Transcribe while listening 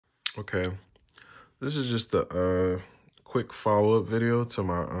Okay, this is just a quick follow-up video to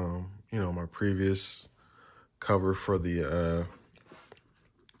my my previous cover for the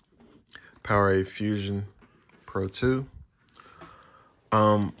PowerA Fusion Pro 2.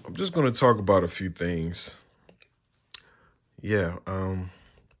 I'm just going to talk about a few things. Yeah,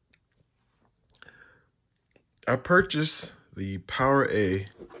 I purchased the PowerA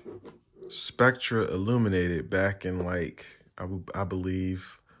Spectra Illuminated back in I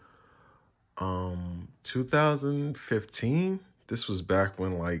believe 2015. This was back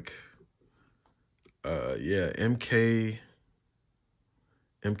when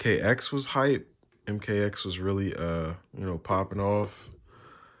MKX was hype. MKX was really popping off.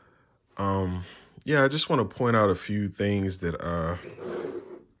 Yeah, I just want to point out a few things that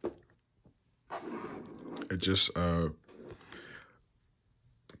it just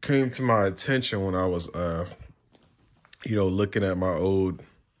came to my attention when I was looking at my old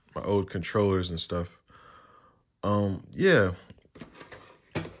controllers and stuff. Yeah.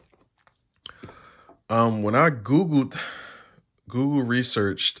 When I Google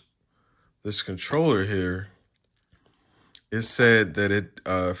researched this controller here, it said that it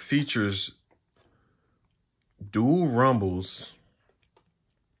features dual rumbles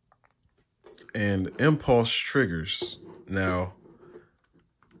and impulse triggers. Now,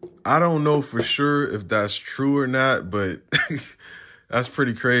 I don't know for sure if that's true or not, but that's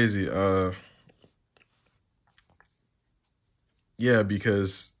pretty crazy. Yeah,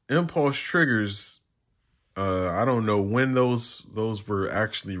 because impulse triggers, I don't know when those were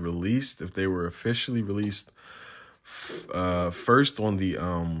actually released, if they were officially released first on the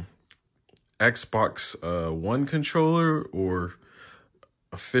Xbox One controller or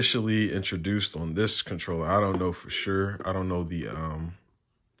officially introduced on this controller. I don't know for sure. I don't know the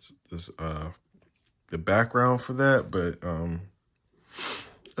background for that, but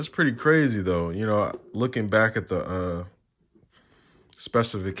that's pretty crazy though. You know, looking back at the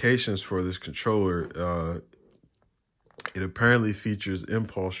specifications for this controller, it apparently features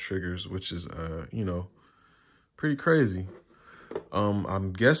impulse triggers, which is pretty crazy.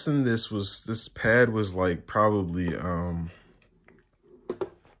 I'm guessing this pad was like probably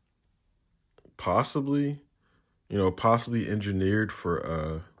possibly engineered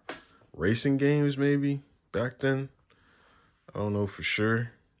for racing games maybe back then. I don't know for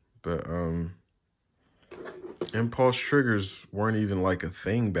sure, but impulse triggers weren't even like a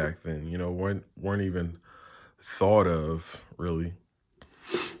thing back then, weren't even thought of really.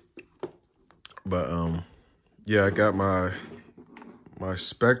 But yeah, I got my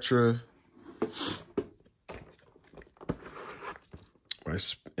Spectra, my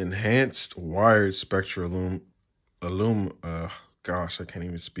enhanced wired Spectra gosh, I can't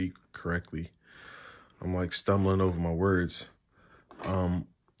even speak correctly. I'm like stumbling over my words.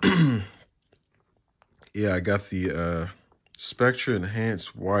 Yeah, I got the Spectra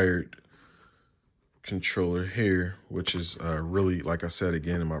enhanced wired controller here, which is really, like I said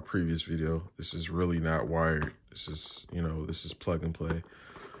again in my previous video, this is really not wired. This is, this is plug and play.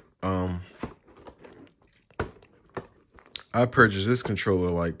 I purchased this controller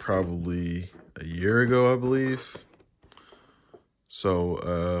like probably a year ago, I believe.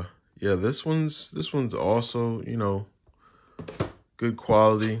 So yeah, this one's also, good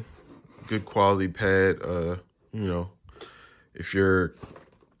quality pad. If you're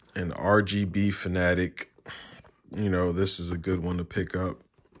an RGB fanatic, this is a good one to pick up.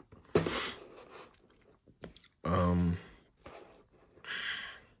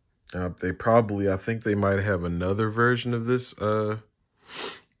 I think they might have another version of this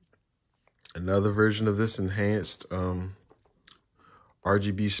enhanced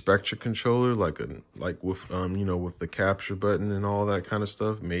RGB Spectra controller, like with with the capture button and all that kind of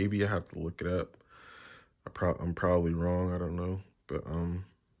stuff. Maybe I have to look it up. I'm probably wrong. I don't know, but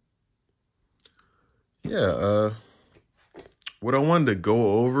yeah. What I wanted to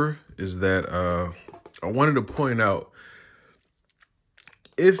go over is that I wanted to point out,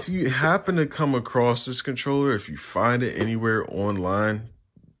 if you happen to come across this controller, if you find it anywhere online,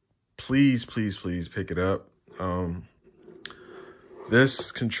 please pick it up.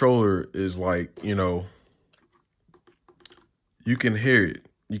 This controller is like, you can hear it.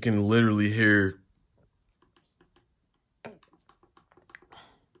 You can literally hear,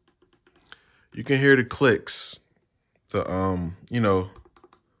 the clicks, the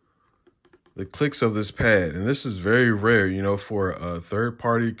clicks of this pad. And this is very rare, for a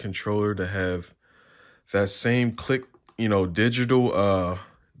third-party controller to have that same click, digital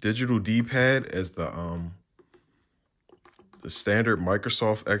D-pad as the standard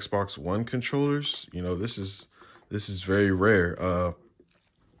Microsoft Xbox One controllers. This is very rare.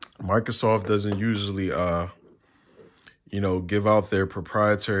 Microsoft doesn't usually, give out their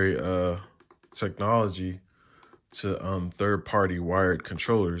proprietary technology to third-party wired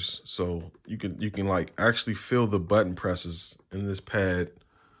controllers. So you can like actually feel the button presses in this pad.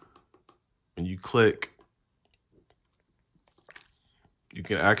 When you click, you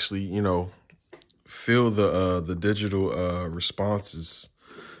can actually, feel the digital responses.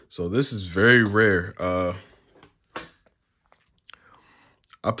 So this is very rare.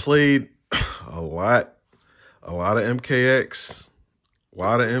 I played a lot of MKX,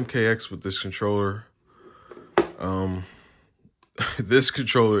 with this controller. This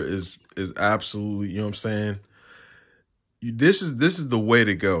controller is absolutely, you know what I'm saying? This is the way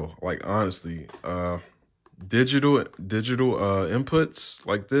to go. Like, honestly, digital inputs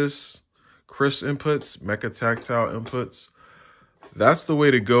like this, crisp inputs, mecha tactile inputs. That's the way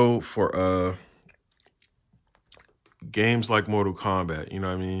to go for games like Mortal Kombat. You know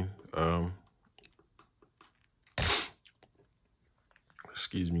what I mean?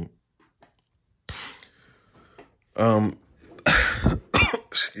 Excuse me.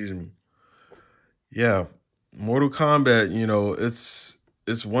 Excuse me. Yeah, Mortal Kombat,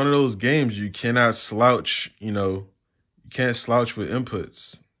 it's one of those games you cannot slouch, you can't slouch with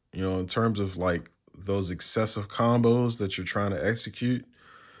inputs, in terms of like those excessive combos that you're trying to execute.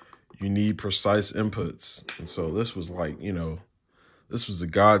 You need precise inputs. And so this was like, this was a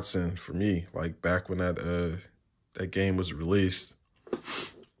godsend for me. Like back when that game was released,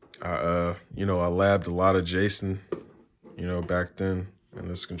 I labbed a lot of Jason, back then, and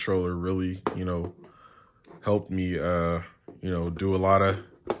this controller really, helped me, do a lot of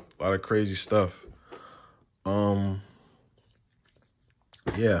crazy stuff.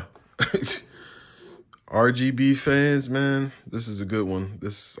 Yeah. RGB fans, man, this is a good one.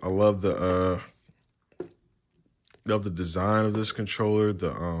 I love the design of this controller,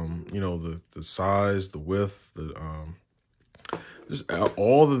 the size, the width, just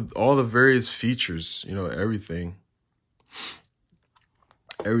all the various features,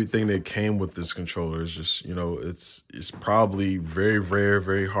 everything that came with this controller is just, it's probably very rare,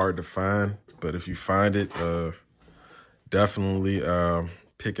 very hard to find. But if you find it, definitely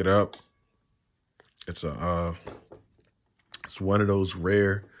pick it up. It's one of those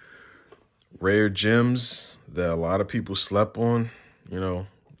rare gems that a lot of people slept on. A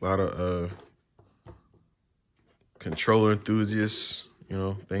lot of controller enthusiasts,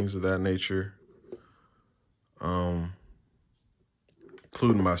 things of that nature.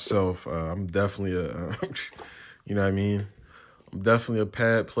 Including myself. I'm definitely you know what I mean? I'm definitely a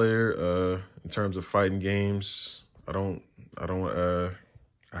pad player in terms of fighting games.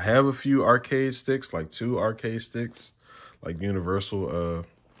 I have a few arcade sticks, like 2 arcade sticks, like universal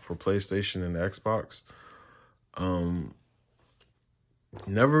for PlayStation and Xbox.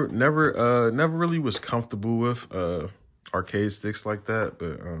 Never really was comfortable with arcade sticks like that,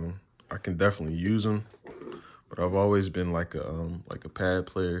 but I can definitely use them. But I've always been like a pad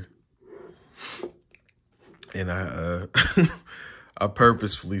player, and I I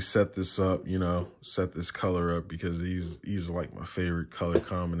purposefully set this up, set this color up because these are like my favorite color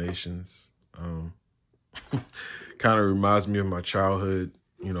combinations. Kind of reminds me of my childhood,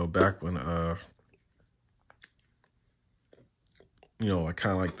 back when I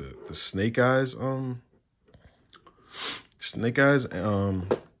kind of like the Snake Eyes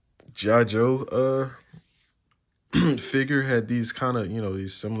G.I. Joe figure had these kind of,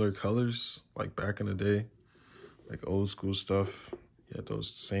 these similar colors, like back in the day, like old school stuff. He had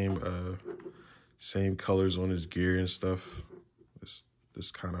those same colors on his gear and stuff.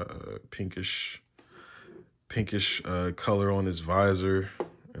 This kind of pinkish color on his visor,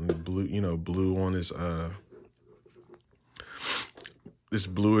 and the blue on his this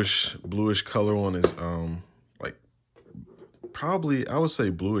bluish color on his like, probably I would say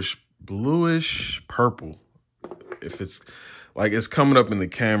bluish purple. If it's like, it's coming up in the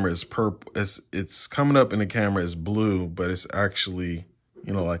camera as purple, it's coming up in the camera as blue, but it's actually,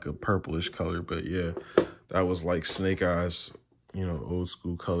 like a purplish color. But yeah, that was like Snake Eyes, old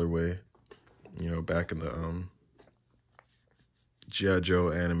school colorway, back in the G.I.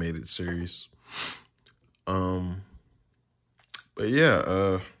 Joe animated series. But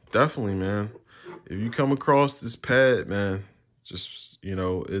yeah, definitely, man. If you come across this pad, man, just,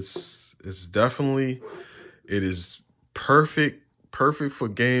 it's definitely, it is perfect for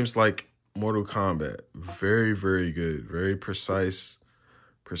games like Mortal Kombat. Very, very good. Very precise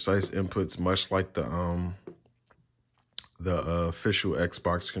inputs, much like the official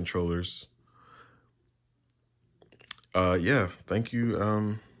Xbox controllers. Yeah, thank you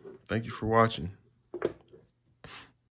for watching.